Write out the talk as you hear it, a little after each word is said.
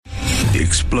The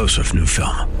explosive new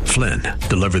film, Flynn,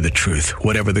 Deliver the Truth,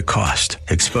 Whatever the Cost,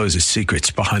 exposes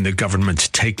secrets behind the government's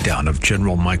takedown of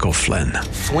General Michael Flynn.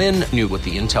 Flynn knew what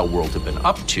the intel world had been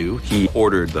up to. He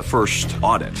ordered the first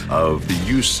audit of the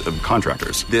use of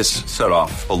contractors. This set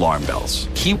off alarm bells.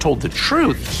 He told the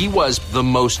truth. He was the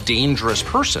most dangerous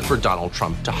person for Donald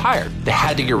Trump to hire. They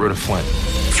had to get rid of Flynn.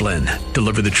 Flynn,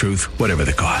 Deliver the Truth, Whatever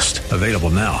the Cost. Available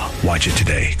now. Watch it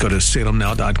today. Go to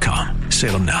salemnow.com.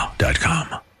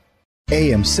 salemnow.com.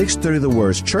 AM 630 The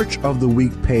Word's Church of the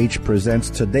Week page presents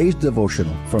today's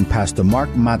devotional from Pastor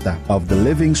Mark Mata of the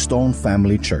Livingstone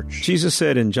Family Church. Jesus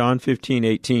said in John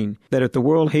 15:18 that if the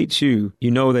world hates you,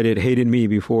 you know that it hated me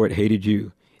before it hated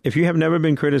you. If you have never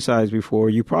been criticized before,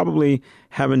 you probably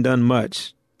haven't done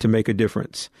much to make a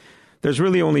difference. There's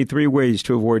really only 3 ways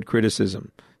to avoid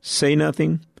criticism: say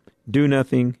nothing, do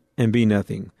nothing, and be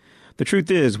nothing. The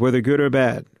truth is, whether good or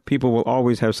bad, people will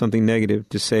always have something negative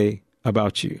to say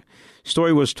about you.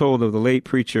 Story was told of the late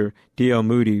preacher D.L.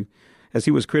 Moody as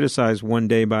he was criticized one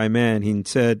day by a man. He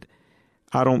said,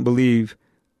 "I don't believe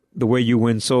the way you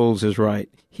win souls is right."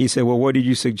 He said, "Well, what did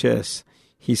you suggest?"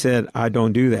 He said, "I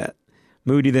don't do that."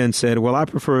 Moody then said, "Well, I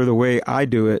prefer the way I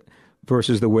do it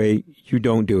versus the way you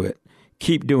don't do it.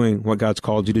 Keep doing what God's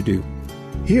called you to do."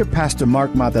 Hear Pastor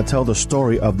Mark Mata tell the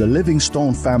story of the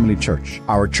Livingstone Family Church,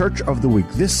 our Church of the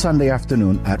Week, this Sunday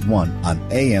afternoon at 1 on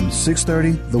AM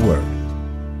 630 The Word.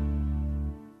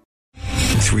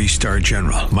 3-star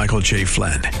General Michael J.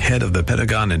 Flynn, head of the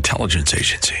Pentagon Intelligence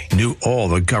Agency, knew all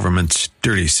the government's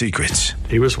dirty secrets.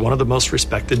 He was one of the most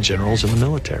respected generals in the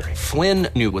military. Flynn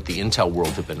knew what the intel world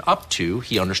had been up to.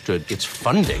 He understood its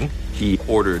funding. He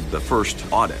ordered the first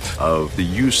audit of the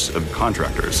use of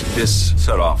contractors. This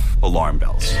set off alarm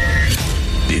bells.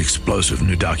 The explosive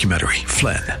new documentary,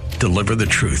 Flynn, Deliver the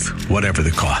Truth, Whatever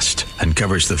the Cost,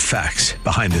 uncovers the facts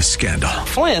behind this scandal.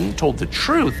 Flynn told the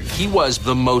truth. He was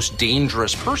the most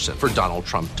dangerous person for Donald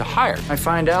Trump to hire. I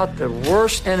find out the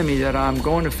worst enemy that I'm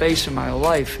going to face in my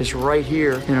life is right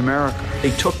here in America.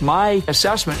 They took my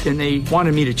assessment and they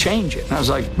wanted me to change it. And I was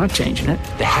like, I'm not changing it.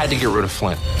 They had to get rid of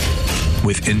Flynn.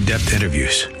 With in-depth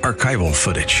interviews, archival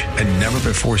footage, and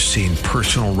never-before-seen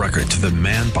personal records of the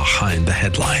man behind the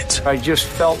headlines. I just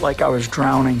felt like I was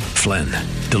drowning. Flynn,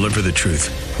 Deliver the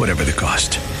Truth, Whatever the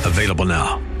Cost. Available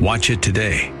now. Watch it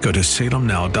today. Go to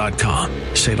salemnow.com.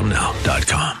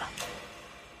 salemnow.com.